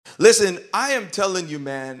Listen, I am telling you,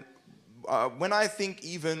 man, when I think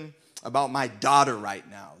even about my daughter right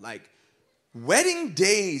now, like wedding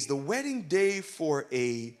days, the wedding day for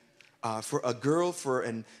a girl,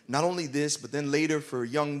 and not only this, but then later for a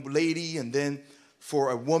young lady, and then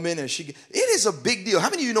for a woman, it is a big deal.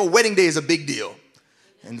 How many of you know wedding day is a big deal?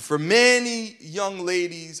 And for many young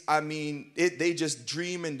ladies, I mean, they just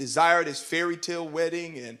dream and desire this fairy tale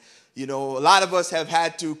wedding. And, you know, a lot of us have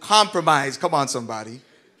had to compromise, come on somebody,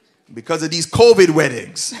 because of these COVID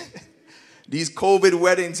weddings. These COVID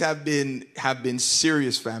weddings have been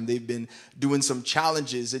serious, fam. They've been doing some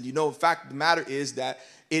challenges. And, you know, the fact of the matter is that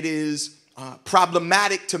it is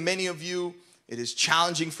problematic to many of you. It is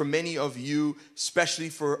challenging for many of you, especially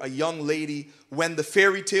for a young lady, when the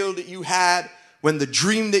fairy tale that you had, when the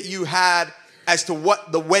dream that you had as to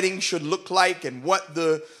what the wedding should look like and what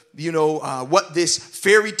what this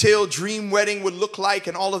fairy tale dream wedding would look like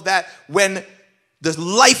and all of that, when the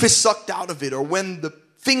life is sucked out of it or when the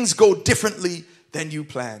things go differently than you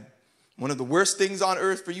planned. One of the worst things on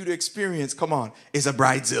earth for you to experience, come on, is a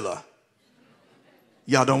bridezilla.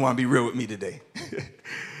 Y'all don't want to be real with me today.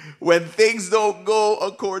 When things don't go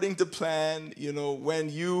according to plan, you know,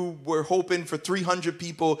 when you were hoping for 300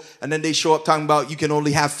 people and then they show up talking about you can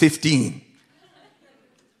only have 15.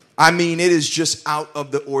 I mean, it is just out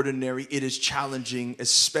of the ordinary. It is challenging,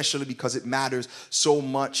 especially because it matters so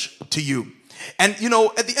much to you. And, you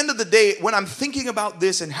know, at the end of the day, when I'm thinking about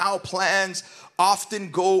this and how plans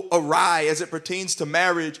often go awry as it pertains to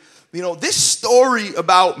marriage, you know, this story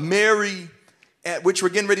about Mary, which we're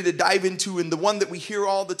getting ready to dive into, and the one that we hear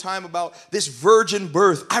all the time about this virgin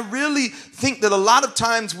birth. I really think that a lot of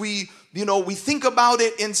times we think about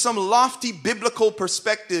it in some lofty biblical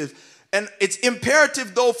perspective. And it's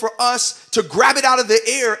imperative, though, for us to grab it out of the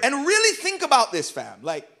air and really think about this, fam.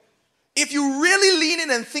 Like, if you really lean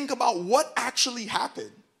in and think about what actually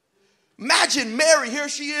happened. Imagine Mary, here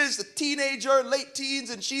she is, a teenager, late teens,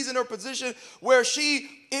 and she's in her position where she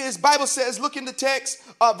is, Bible says, look in the text,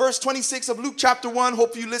 verse 26 of Luke chapter 1.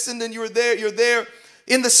 Hope you listened and you're there.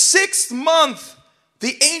 In the 6th month,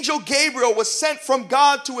 the angel Gabriel was sent from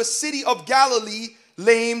God to a city of Galilee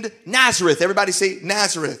named Nazareth. Everybody say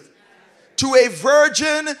Nazareth. To a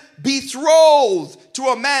virgin betrothed to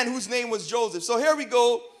a man whose name was Joseph. So here we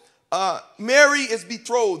go. Mary is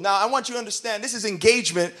betrothed. Now, I want you to understand, this is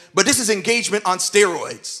engagement, but this is engagement on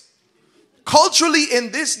steroids. Culturally,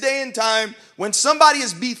 in this day and time, when somebody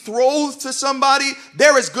is betrothed to somebody,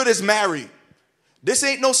 they're as good as married. This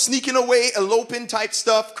ain't no sneaking away, eloping type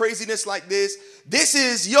stuff, craziness like this. This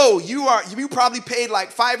is, you probably paid like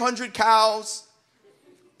 500 cows.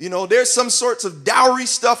 You know, there's some sorts of dowry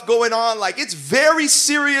stuff going on. Like, it's very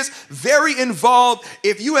serious, very involved.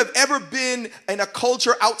 If you have ever been in a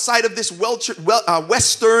culture outside of this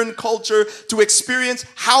Western culture to experience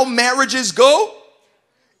how marriages go,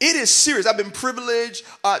 it is serious. I've been privileged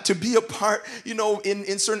to be a part, you know,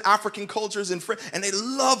 in certain African cultures and they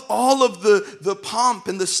love all of the pomp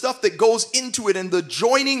and the stuff that goes into it and the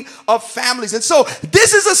joining of families. And so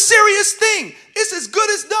this is a serious thing. It's as good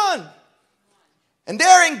as done. And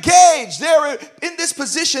they're engaged. They're in this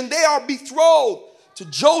position. They are betrothed to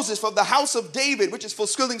Joseph of the house of David, which is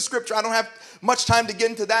fulfilling scripture. I don't have much time to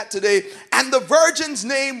get into that today. And the virgin's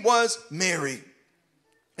name was Mary.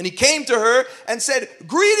 And he came to her and said,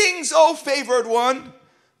 "Greetings, O favored one.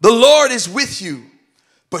 The Lord is with you."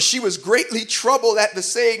 But she was greatly troubled at the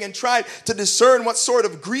saying and tried to discern what sort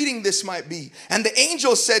of greeting this might be. And the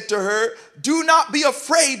angel said to her, "Do not be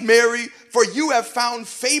afraid, Mary, for you have found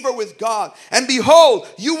favor with God. And behold,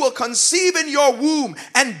 you will conceive in your womb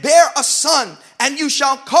and bear a son, and you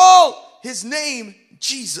shall call his name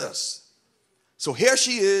Jesus." So here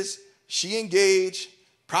she is, she engaged,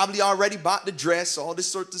 probably already bought the dress, all this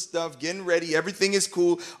sort of stuff, getting ready. Everything is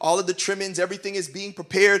cool. All of the trimmings, everything is being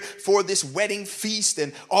prepared for this wedding feast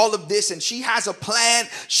and all of this. And she has a plan.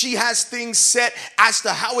 She has things set as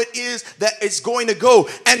to how it is that it's going to go.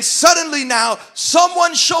 And suddenly now,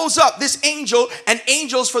 someone shows up, this angel. And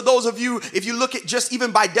angels, for those of you, if you look at just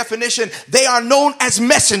even by definition, they are known as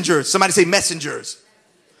messengers. Somebody say messengers.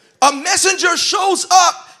 A messenger shows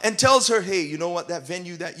up and tells her, "Hey, you know what? That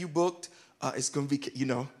venue that you booked, it's going to be,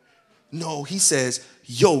 No, he says,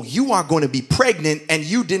 you are going to be pregnant and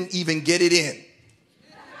you didn't even get it in.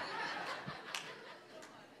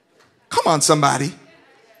 Come on, somebody.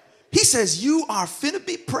 He says, you are finna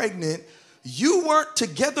be pregnant. You weren't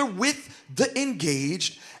together with the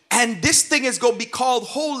engaged. And this thing is going to be called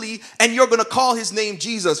holy and you're going to call his name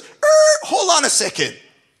Jesus. Hold on a second.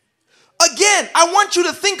 Again, I want you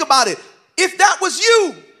to think about it. If that was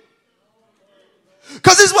you,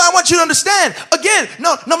 because this is what I want you to understand. Again,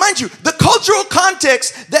 no, mind you, the cultural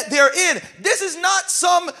context that they're in. This is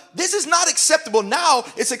not acceptable. Now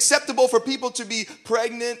it's acceptable for people to be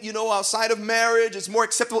pregnant, outside of marriage. It's more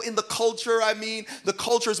acceptable in the culture. I mean, the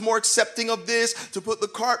culture is more accepting of this, to put the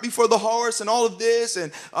cart before the horse and all of this,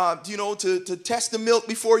 and to test the milk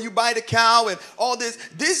before you buy the cow and all this.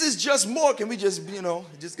 This is just more. Can we just,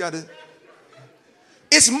 just gotta.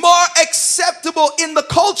 It's more acceptable in the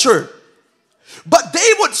culture. But they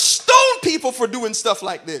would stone people for doing stuff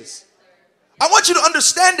like this. I want you to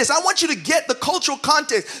understand this. I want you to get the cultural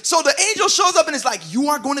context. So the angel shows up and is like, you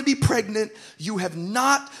are going to be pregnant. You have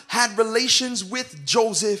not had relations with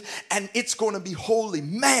Joseph, and it's going to be holy.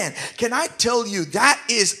 Man, can I tell you, that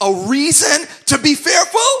is a reason to be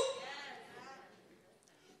fearful?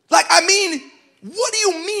 What do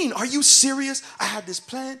you mean? Are you serious? I had this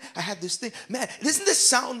plan. I had this thing. Man, doesn't this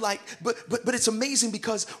sound like, but it's amazing,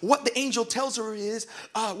 because what the angel tells her is,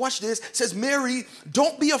 watch this, says, Mary,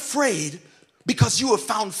 don't be afraid, because you have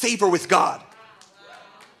found favor with God.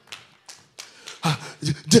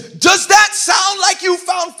 Does that sound like you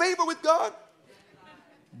found favor with God?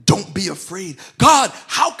 Don't be afraid. God,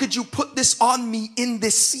 how could you put this on me in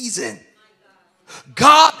this season?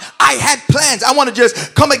 God, I had plans. I want to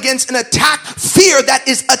just come against and attack fear that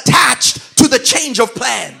is attached to the change of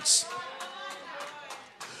plans.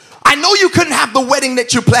 I know you couldn't have the wedding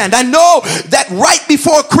that you planned. I know that right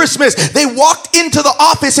before Christmas, they walked into the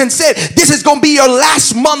office and said, this is going to be your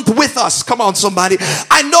last month with us. Come on, somebody.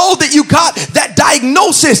 I know that you got that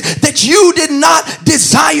diagnosis that you did not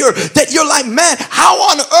desire, that you're like, man, how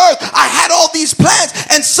on earth? I had all these plans,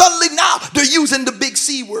 and suddenly now they're using the big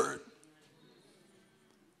C word.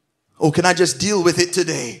 Oh, can I just deal with it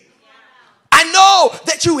today? I know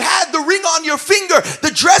that you had the ring on your finger,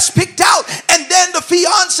 the dress picked out, and then the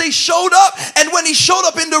fiance showed up. And when he showed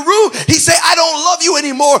up in the room, he said, I don't love you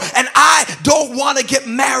anymore, and I don't want to get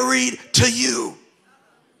married to you.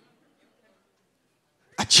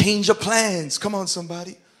 A change of plans. Come on,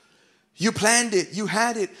 somebody. You planned it, you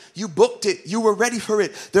had it, you booked it, you were ready for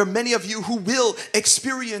it. There are many of you who will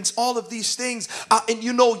experience all of these things. And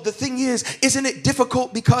the thing is, isn't it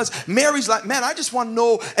difficult? Because Mary's like, man, I just want to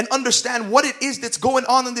know and understand what it is that's going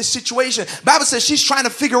on in this situation. Bible says she's trying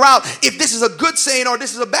to figure out if this is a good saying or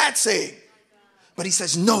this is a bad saying. But he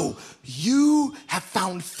says, no, you have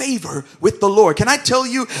found favor with the Lord. Can I tell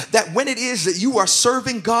you that when it is that you are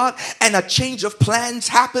serving God and a change of plans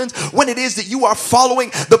happens, when it is that you are following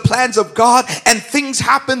the plans of God and things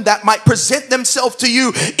happen that might present themselves to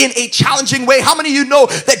you in a challenging way, how many of you know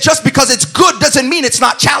that just because it's good doesn't mean it's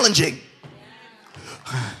not challenging?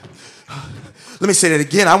 Let me say that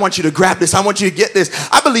again. I want you to grab this. I want you to get this.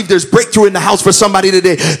 I believe there's breakthrough in the house for somebody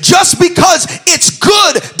today. Just because it's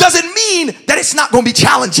good doesn't mean that it's not going to be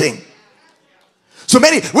challenging. So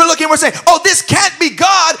we're looking and we're saying, oh, this can't be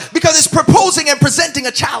God because it's proposing and presenting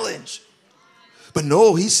a challenge. But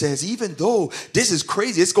no, he says, even though this is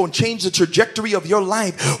crazy, it's going to change the trajectory of your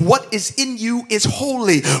life. What is in you is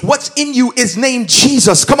holy. What's in you is named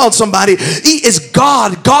Jesus. Come on, somebody. He is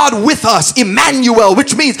God, God with us, Emmanuel,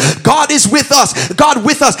 which means God is with us, God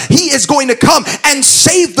with us. He is going to come and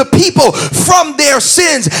save the people from their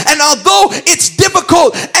sins. And although it's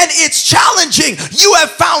difficult and it's challenging, you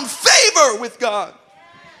have found favor with God.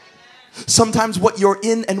 Sometimes what you're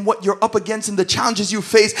in and what you're up against and the challenges you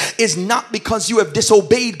face is not because you have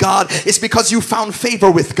disobeyed God. It's because you found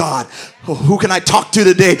favor with God. Oh, who can I talk to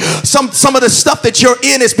today? Some of the stuff that you're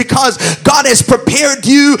in is because God has prepared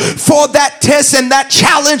you for that test and that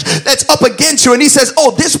challenge that's up against you. And he says,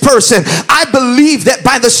 oh, this person, I believe that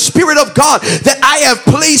by the Spirit of God that I have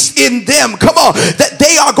placed in them, come on, that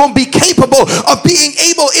they are going to be capable of being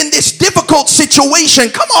able in this difficult situation,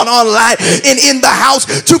 come on, online and in the house,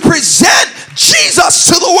 to present Jesus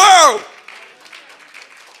to the world.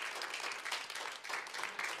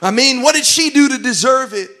 I mean, what did she do to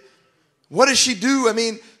deserve it? What did she do? I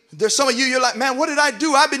mean, there's some of you, you're like, man, what did I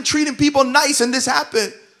do? I've been treating people nice and this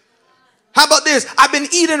happened. How about this? I've been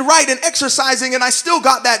eating right and exercising and I still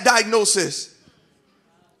got that diagnosis.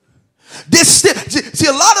 See,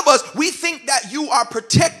 a lot of us, we think that you are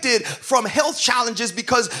protected from health challenges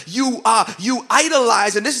because you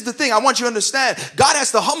idolize. And this is the thing I want you to understand. God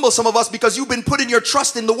has to humble some of us because you've been putting your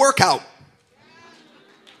trust in the workout.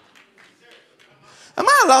 Am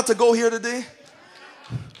I allowed to go here today?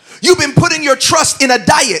 You've been putting your trust in a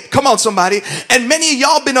diet. Come on, somebody. And many of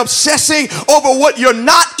y'all been obsessing over what you're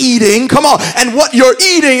not eating. Come on. And what you're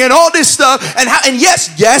eating and all this stuff. And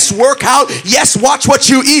yes, work out. Yes, watch what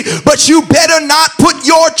you eat. But you better not put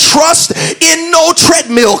your trust in no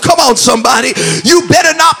treadmill. Come on, somebody. You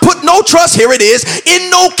better not put no trust, here it is,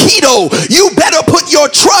 in no keto. You better put your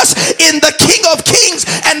trust in the King of Kings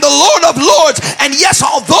and the Lord of Lords. And yes,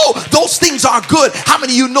 although those things are good, how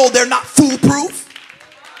many of you know they're not foolproof?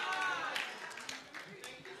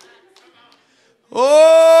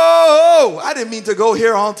 Oh, I didn't mean to go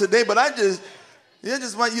here on today, but I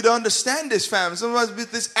just want you to understand this, fam. Sometimes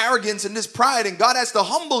with this arrogance and this pride, and God has to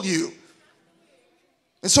humble you.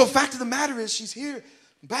 And so the fact of the matter is, she's here.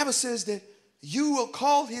 The Bible says that you will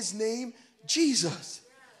call his name Jesus.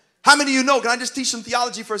 How many of you know, can I just teach some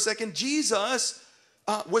theology for a second? Jesus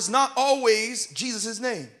was not always Jesus'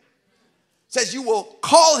 name. It says you will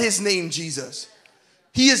call his name Jesus.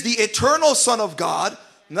 He is the eternal Son of God.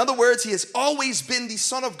 In other words, he has always been the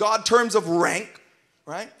Son of God in terms of rank,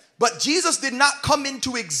 right? But Jesus did not come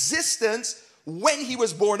into existence when he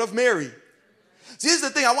was born of Mary. See, here's the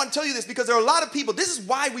thing. I want to tell you this because there are a lot of people. This is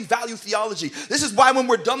why we value theology. This is why when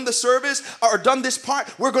we're done the service or done this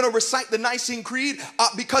part, we're going to recite the Nicene Creed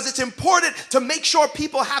because it's important to make sure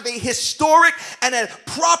people have a historic and a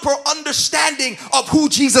proper understanding of who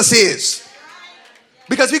Jesus is.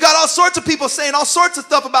 Because we got all sorts of people saying all sorts of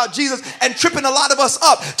stuff about Jesus and tripping a lot of us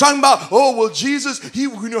up. Talking about, oh, well, Jesus,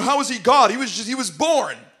 how is he God? He was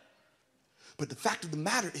born. But the fact of the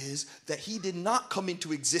matter is that he did not come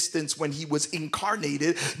into existence when he was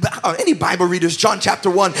incarnated. Any Bible readers, John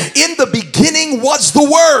chapter 1, in the beginning was the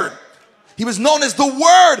Word. He was known as the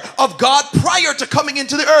Word of God prior to coming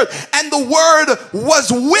into the earth. And the Word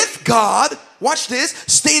was with God. Watch this,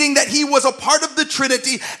 stating that he was a part of the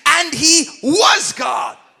Trinity and he was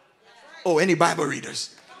God. Oh, any Bible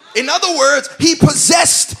readers? In other words, he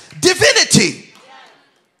possessed divinity.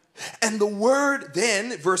 And the Word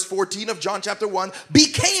then, verse 14 of John chapter 1,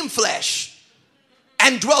 became flesh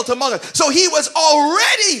and dwelt among us. So he was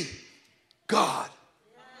already God.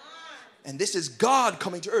 And this is God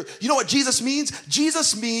coming to earth. You know what Jesus means?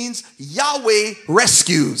 Jesus means Yahweh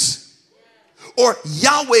rescues. Or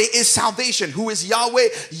Yahweh is salvation. Who is Yahweh?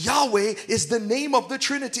 Yahweh is the name of the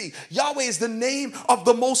Trinity. Yahweh is the name of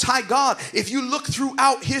the Most High God. If you look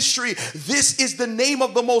throughout history, this is the name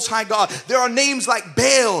of the Most High God. There are names like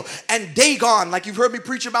Baal and Dagon, like you've heard me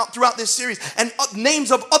preach about throughout this series, and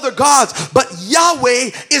names of other gods. But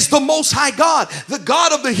Yahweh is the Most High God, the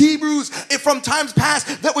God of the Hebrews from times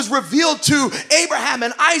past that was revealed to Abraham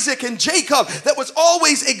and Isaac and Jacob, that was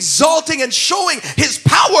always exalting and showing his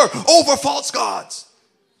power over false gods.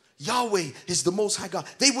 Yahweh is the Most High God.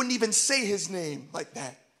 They wouldn't even say his name like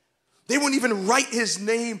that. They wouldn't even write his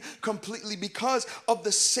name completely because of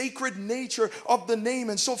the sacred nature of the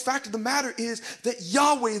name. And so fact of the matter is that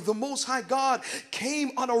Yahweh, the Most High God,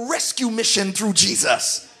 came on a rescue mission through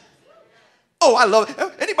Jesus. Oh, I love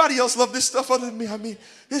it. Anybody else love this stuff other than me? I mean,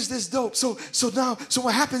 this dope. So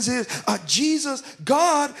what happens is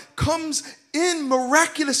God comes in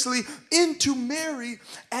miraculously into Mary,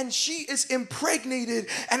 and she is impregnated.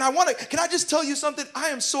 And can I just tell you something? I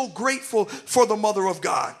am so grateful for the Mother of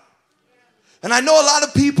God. And I know a lot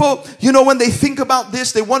of people, when they think about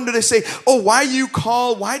this, they wonder, they say, oh,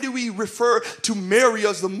 why do we refer to Mary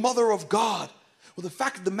as the Mother of God? Well, the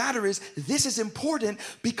fact of the matter is, this is important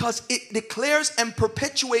because it declares and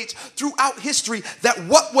perpetuates throughout history that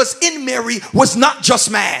what was in Mary was not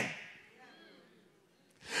just man.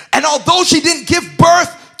 And although she didn't give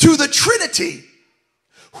birth to the Trinity,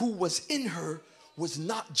 who was in her was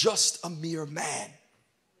not just a mere man.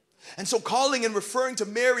 And so calling and referring to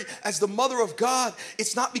Mary as the Mother of God,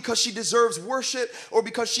 it's not because she deserves worship or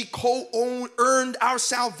because she earned our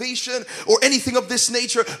salvation or anything of this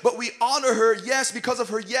nature, but we honor her, yes, because of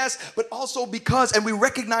her, yes, but also because, and we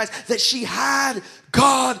recognize that she had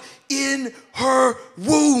God in her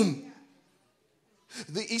womb.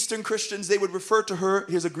 The Eastern Christians, they would refer to her,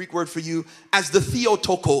 here's a Greek word for you, as the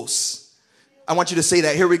Theotokos. I want you to say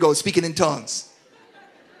that. Here we go, speaking in tongues.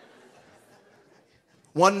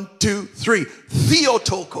 1, 2, 3.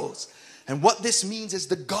 Theotokos. And what this means is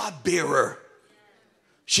the God-bearer.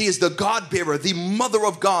 She is the God-bearer, the Mother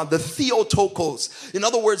of God, the Theotokos. In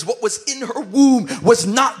other words, what was in her womb was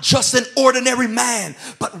not just an ordinary man,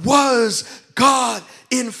 but was God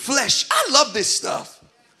in flesh. I love this stuff.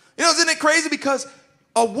 Isn't it crazy? Because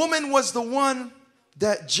a woman was the one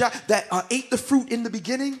that ate the fruit in the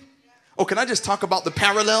beginning. Oh, can I just talk about the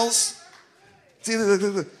parallels?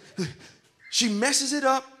 See, she messes it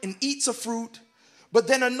up and eats a fruit, but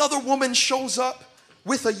then another woman shows up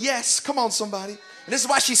with a yes. Come on, somebody. And this is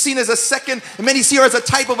why she's seen as a second, and many see her as a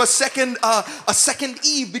type of a second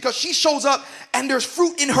Eve, because she shows up and there's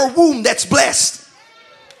fruit in her womb that's blessed.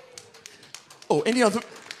 Oh, any other?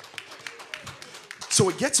 So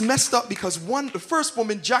it gets messed up because the first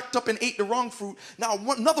woman jacked up and ate the wrong fruit. Now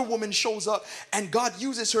another woman shows up and God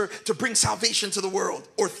uses her to bring salvation to the world,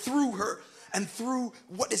 or through her and through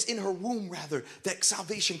what is in her womb, rather, that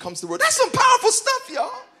salvation comes to the world. That's some powerful stuff,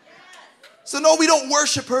 y'all. So no, we don't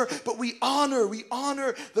worship her, but we honor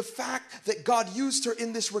the fact that God used her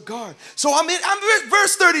in this regard. So I'm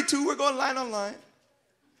verse 32. We're going line on line.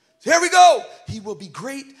 Here we go. He will be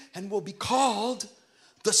great and will be called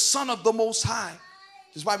the Son of the Most High.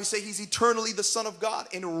 This is why we say he's eternally the Son of God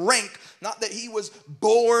in rank. Not that he was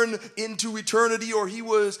born into eternity or he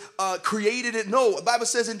was created it. No, the Bible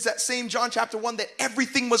says in that same John chapter 1 that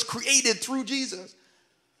everything was created through Jesus.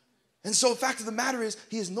 And so the fact of the matter is,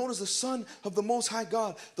 he is known as the Son of the Most High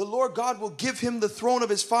God. The Lord God will give him the throne of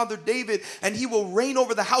his father David, and he will reign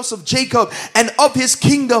over the house of Jacob, and of his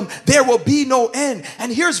kingdom there will be no end.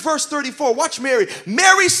 And here's verse 34. Watch Mary.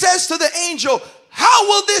 Mary says to the angel, how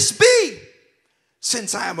will this be,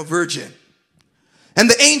 since I am a virgin? And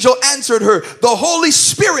the angel answered her, the Holy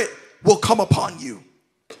Spirit will come upon you,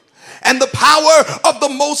 and the power of the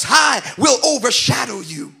Most High will overshadow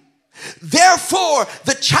you. Therefore,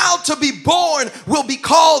 the child to be born will be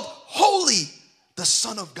called Holy, the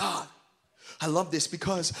Son of God. I love this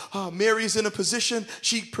because Mary is in a position,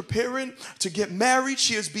 she's preparing to get married.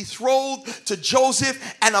 She is betrothed to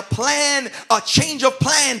Joseph, and a change of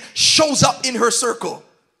plan shows up in her circle.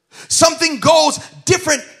 Something goes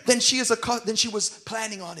different than she was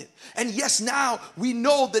planning on it. And yes, now we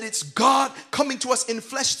know that it's God coming to us in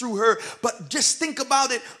flesh through her. But just think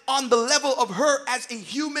about it on the level of her as a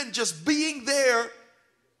human just being there.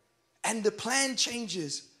 And the plan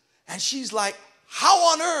changes. And she's like,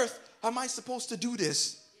 how on earth am I supposed to do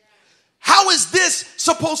this? How is this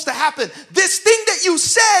supposed to happen? This thing that you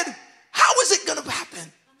said, how is it going to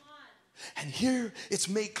happen? And here it's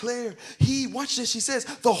made clear. Watch this, he says,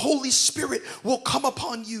 the Holy Spirit will come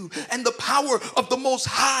upon you, and the power of the Most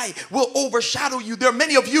High will overshadow you. There are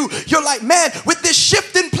many of you, you're like, man, with this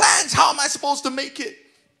shift in plans, how am I supposed to make it?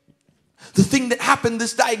 The thing that happened,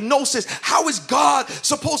 this diagnosis, how is God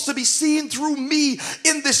supposed to be seen through me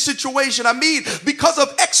in this situation? I mean, because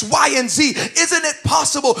of X, Y, and Z, isn't it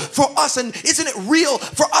possible for us, and isn't it real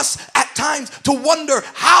for us at times to wonder,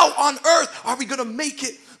 how on earth are we going to make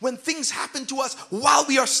it when things happen to us while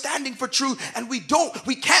we are standing for truth, and we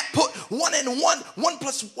can't put one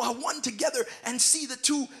plus one together and see the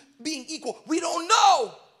two being equal? We don't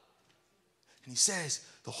know. And he says,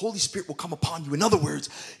 the Holy Spirit will come upon you. In other words,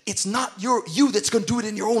 it's not you that's going to do it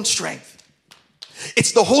in your own strength.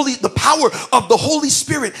 It's the power of the Holy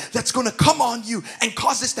Spirit that's going to come on you and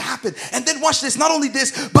cause this to happen. And then watch this. Not only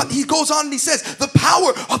this, but he goes on and he says, the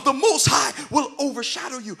power of the Most High will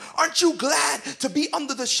overshadow you. Aren't you glad to be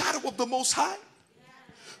under the shadow of the Most High?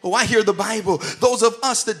 Oh, I hear the Bible. Those of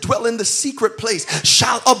us that dwell in the secret place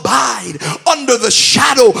shall abide under the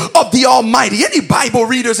shadow of the Almighty. Any Bible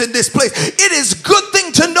readers in this place? It is a good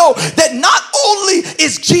thing to know that not only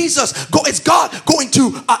is God going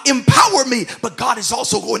to empower me, but God is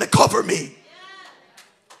also going to cover me.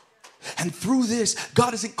 And through this, God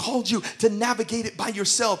hasn't called you to navigate it by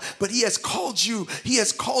yourself, but he has called you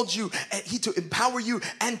to empower you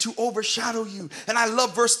and to overshadow you. And I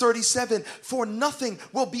love verse 37, for nothing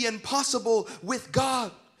will be impossible with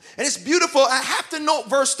God. And it's beautiful. I have to note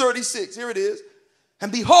verse 36. Here it is.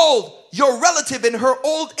 And behold, your relative in her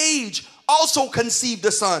old age also conceived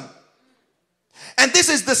a son. And this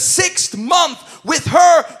is the 6th month with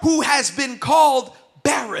her who has been called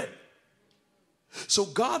barren. So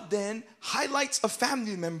God then highlights a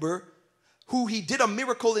family member who he did a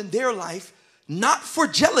miracle in their life, not for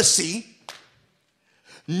jealousy,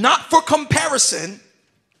 not for comparison,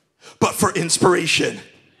 but for inspiration.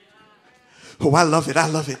 Oh, I love it. I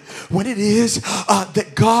love it. When it is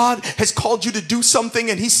that God has called you to do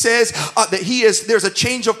something and he says that there's a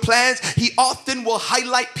change of plans, he often will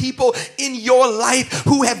highlight people in your life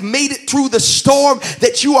who have made it through the storm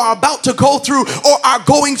that you are about to go through or are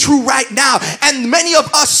going through right now. And many of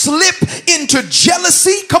us slip into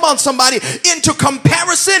jealousy, come on somebody, into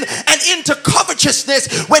comparison and into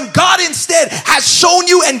covetousness, when God instead has shown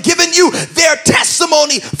you and given you their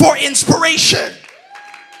testimony for inspiration.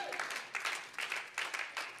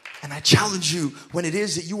 And I challenge you, when it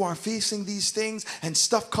is that you are facing these things and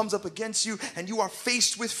stuff comes up against you and you are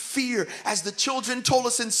faced with fear, as the children told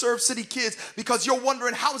us in Serve City Kids, because you're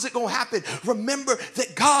wondering how is it going to happen, remember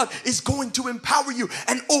that God is going to empower you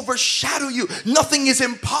and overshadow you. Nothing is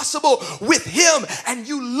impossible with him, and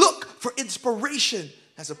you look for inspiration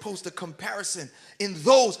as opposed to comparison in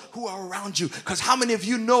those who are around you. Because how many of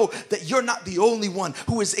you know that you're not the only one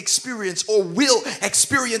who has experienced or will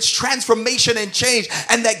experience transformation and change,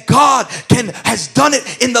 and that God has done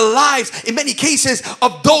it in the lives, in many cases,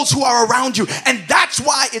 of those who are around you. And that's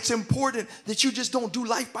why it's important that you just don't do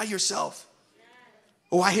life by yourself.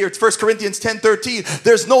 Oh, I hear it's 1 Corinthians 10:13.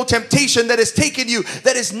 There's no temptation that has taken you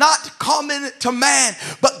that is not common to man.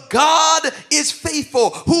 But God is faithful,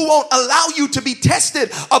 who won't allow you to be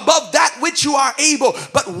tested above that which you are able.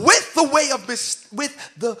 But with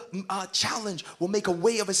the challenge will make a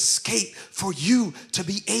way of escape for you to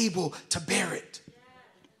be able to bear it.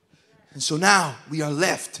 And so now we are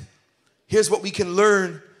left. Here's what we can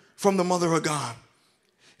learn from the Mother of God.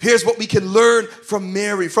 Here's what we can learn from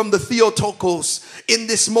Mary, from the Theotokos in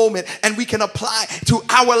this moment, and we can apply to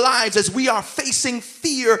our lives as we are facing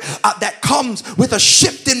fear that comes with a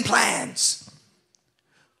shift in plans.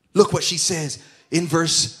 Look what she says in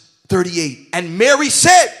verse 38. And Mary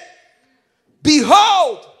said,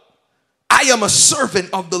 behold, I am a servant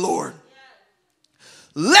of the Lord.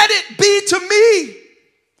 Let it be to me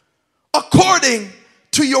according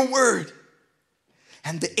to your word.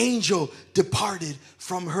 And the angel departed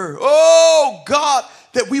from her. Oh God,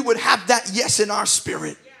 that we would have that yes in our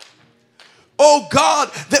spirit. Oh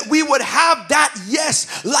God, that we would have that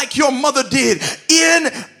yes like your mother did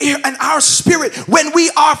in our spirit when we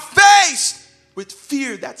are faced with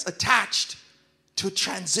fear that's attached to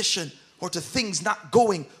transition or to things not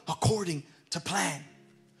going according to plan.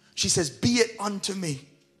 She says, be it unto me.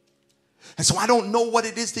 And so I don't know what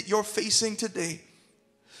it is that you're facing today.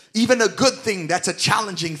 Even a good thing, that's a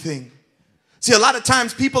challenging thing. See, a lot of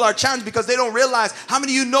times people are challenged because they don't realize, how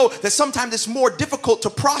many of you know that sometimes it's more difficult to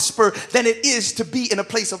prosper than it is to be in a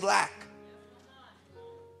place of lack?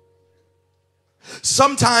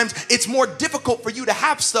 Sometimes it's more difficult for you to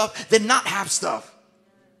have stuff than not have stuff.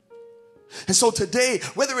 And so today,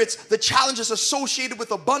 whether it's the challenges associated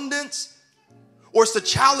with abundance, or it's the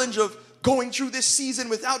challenge of going through this season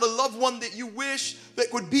without a loved one that you wish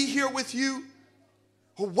that would be here with you,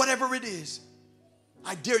 or whatever it is,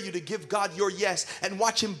 I dare you to give God your yes and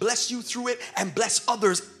watch him bless you through it and bless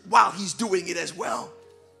others while he's doing it as well.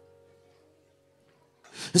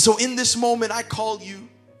 And so in this moment, I call you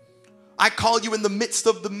in the midst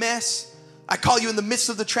of the mess. I call you in the midst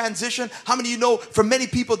of the transition. How many of you know, for many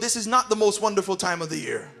people, this is not the most wonderful time of the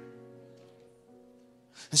year?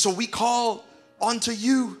 And so we call onto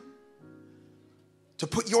you to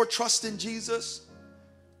put your trust in Jesus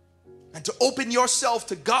and to open yourself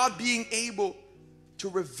to God being able to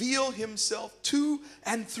reveal himself to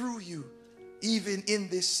and through you, even in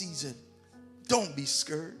this season. Don't be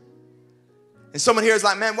scared. And someone here is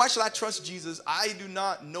like, man, why should I trust Jesus? I do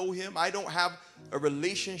not know him. I don't have a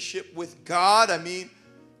relationship with God. I mean,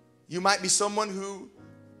 you might be someone who,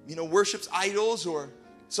 worships idols, or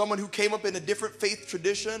someone who came up in a different faith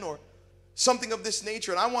tradition or something of this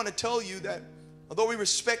nature. And I want to tell you that although we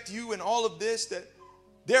respect you and all of this, that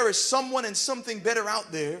there is someone and something better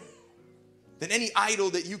out there than any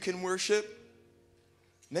idol that you can worship,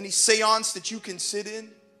 than any seance that you can sit in,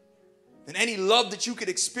 than any love that you could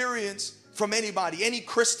experience from anybody, any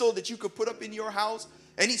crystal that you could put up in your house,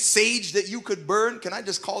 any sage that you could burn. Can I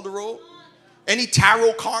just call the roll? Any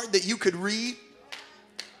tarot card that you could read,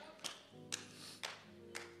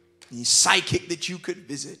 any psychic that you could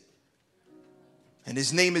visit. And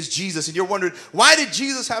his name is Jesus. And you're wondering, why did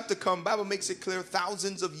Jesus have to come? Bible makes it clear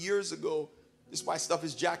thousands of years ago. This is why stuff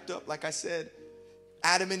is jacked up. Like I said,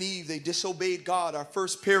 Adam and Eve, they disobeyed God, our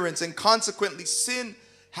first parents. And consequently, sin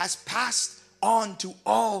has passed on to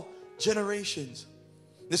all generations.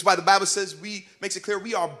 This is why the Bible says, makes it clear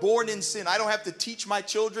we are born in sin. I don't have to teach my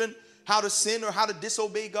children how to sin or how to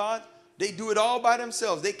disobey God. They do it all by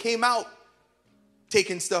themselves. They came out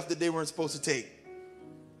taking stuff that they weren't supposed to take.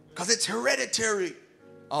 Because it's hereditary.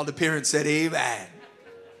 All the parents said amen.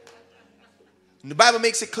 And the Bible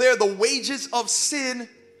makes it clear the wages of sin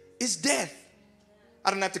is death.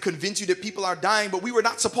 I don't have to convince you that people are dying, but we were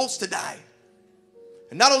not supposed to die.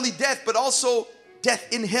 And not only death, but also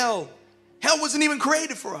death in hell. Hell wasn't even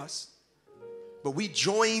created for us. But we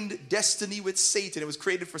joined destiny with Satan. It was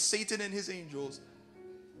created for Satan and his angels.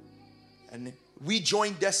 And we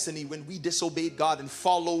joined destiny when we disobeyed God and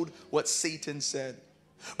followed what Satan said.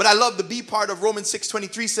 But I love the B part of Romans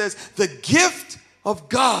 6:23 says, the gift of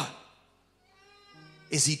God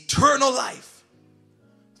is eternal life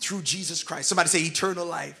through Jesus Christ. Somebody say eternal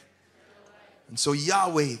life. And so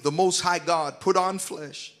Yahweh, the Most High God, put on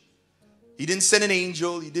flesh. He didn't send an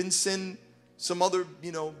angel. He didn't send some other,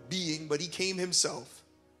 being, but he came himself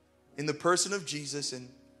in the person of Jesus and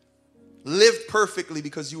lived perfectly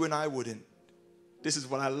because you and I wouldn't. This is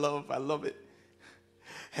what I love. I love it.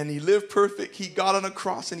 And he lived perfect. He got on a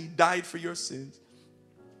cross and he died for your sins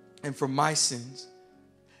and for my sins.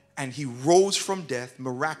 And he rose from death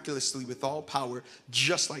miraculously with all power,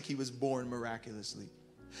 just like he was born miraculously.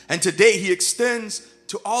 And today he extends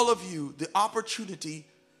to all of you the opportunity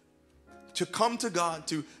to come to God,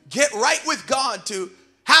 to get right with God, to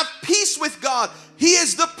have peace with God. He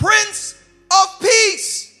is the Prince of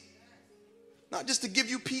Peace. Not just to give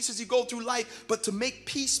you peace as you go through life, but to make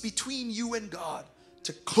peace between you and God,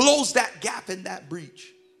 to close that gap and that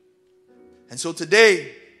breach. And so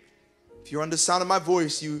today, if you're under the sound of my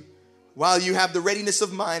voice, while you have the readiness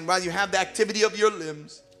of mind, while you have the activity of your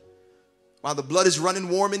limbs, while the blood is running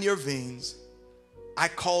warm in your veins, I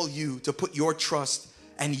call you to put your trust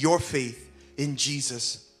and your faith in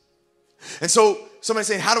Jesus. And so somebody's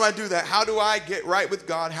saying, how do I do that? How do I get right with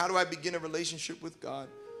God? How do I begin a relationship with God?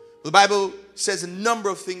 The Bible says a number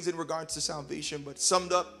of things in regards to salvation, but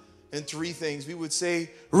summed up in 3 things. We would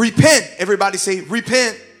say, repent. Everybody say,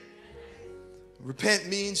 repent. Repent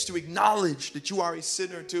means to acknowledge that you are a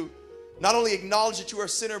sinner, to not only acknowledge that you are a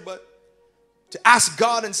sinner, but to ask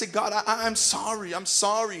God and say, God, I'm sorry. I'm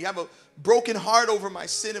sorry. I have a broken heart over my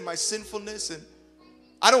sin and my sinfulness, and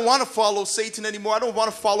I don't want to follow Satan anymore. I don't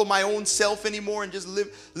want to follow my own self anymore and just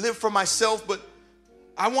live for myself, but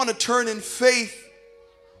I want to turn in faith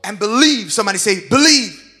and believe. Somebody say,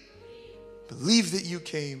 believe. Believe that you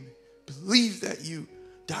came. Believe that you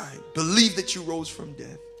died. Believe that you rose from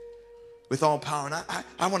death with all power. And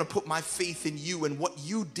I want to put my faith in you and what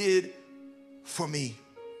you did for me.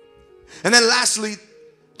 And then lastly,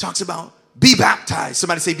 talks about be baptized.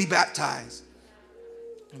 Somebody say, be baptized.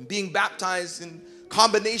 And being baptized in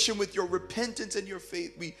combination with your repentance and your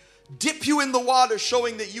faith, we dip you in the water,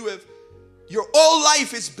 showing that your old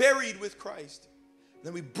life is buried with Christ.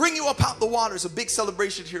 Then we bring you up out the water. It's a big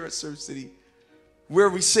celebration here at Surf City, where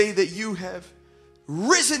we say that you have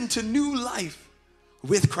risen to new life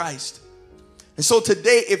with Christ. And so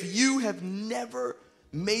today, if you have never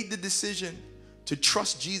made the decision to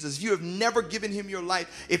trust Jesus, if you have never given him your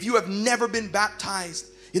life, if you have never been baptized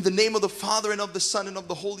in the name of the Father and of the Son and of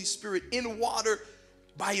the Holy Spirit in water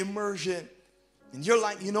by immersion, and you're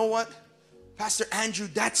like, you know what, Pastor Andrew,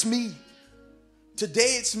 that's me.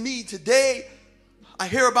 Today it's me. Today I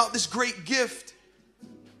hear about this great gift,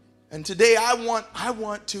 and today I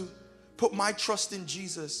want to put my trust in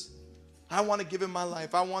Jesus. I want to give him my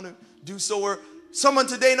life. I want to do so. Or someone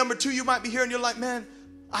today, number 2, you might be here and you're like, man,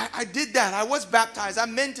 I did that. I was baptized. I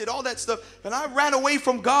meant it, all that stuff. And I ran away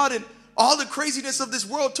from God, and all the craziness of this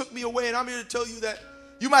world took me away. And I'm here to tell you that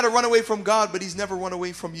you might have run away from God, but he's never run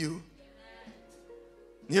away from you.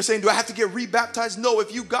 And you're saying, do I have to get rebaptized? No,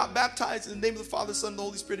 if you got baptized in the name of the Father, Son, and the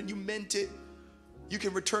Holy Spirit, and you meant it, you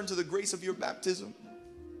can return to the grace of your baptism.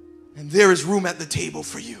 And there is room at the table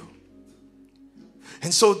for you.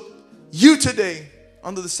 And so you today,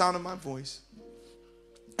 under the sound of my voice,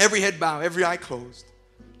 every head bowed, every eye closed,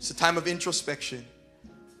 it's a time of introspection.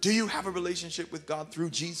 Do you have a relationship with God through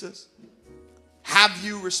Jesus? Have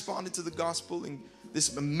you responded to the gospel and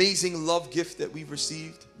this amazing love gift that we've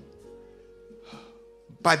received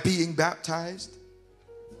by being baptized?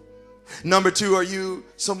 Number 2, are you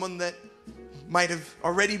someone that might have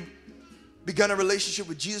already begun a relationship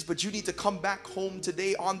with Jesus, but you need to come back home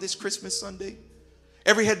today on this Christmas Sunday?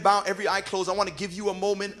 Every head bowed, every eye closed. I want to give you a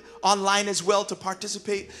moment online as well to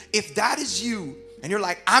participate. If that is you, and you're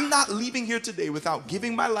like, I'm not leaving here today without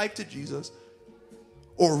giving my life to Jesus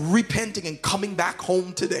or repenting and coming back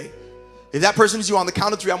home today. If that person is you, on the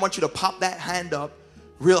count of 3, I want you to pop that hand up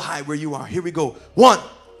real high where you are. Here we go. 1,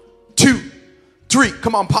 2, 3.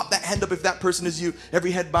 Come on, pop that hand up if that person is you.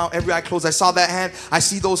 Every head bowed, every eye closed. I saw that hand. I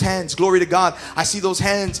see those hands. Glory to God. I see those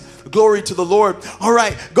hands. Glory to the Lord. All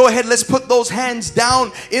right, go ahead. Let's put those hands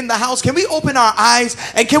down in the house. Can we open our eyes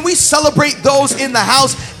and can we celebrate those in the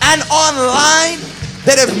house and online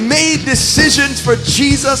that have made decisions for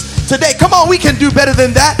Jesus today? Come on, we can do better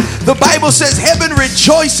than that. The Bible says heaven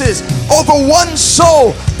rejoices over one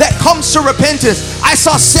soul that comes to repentance. I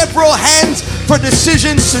saw several hands for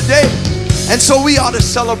decisions today. And so we ought to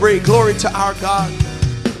celebrate. Glory to our God.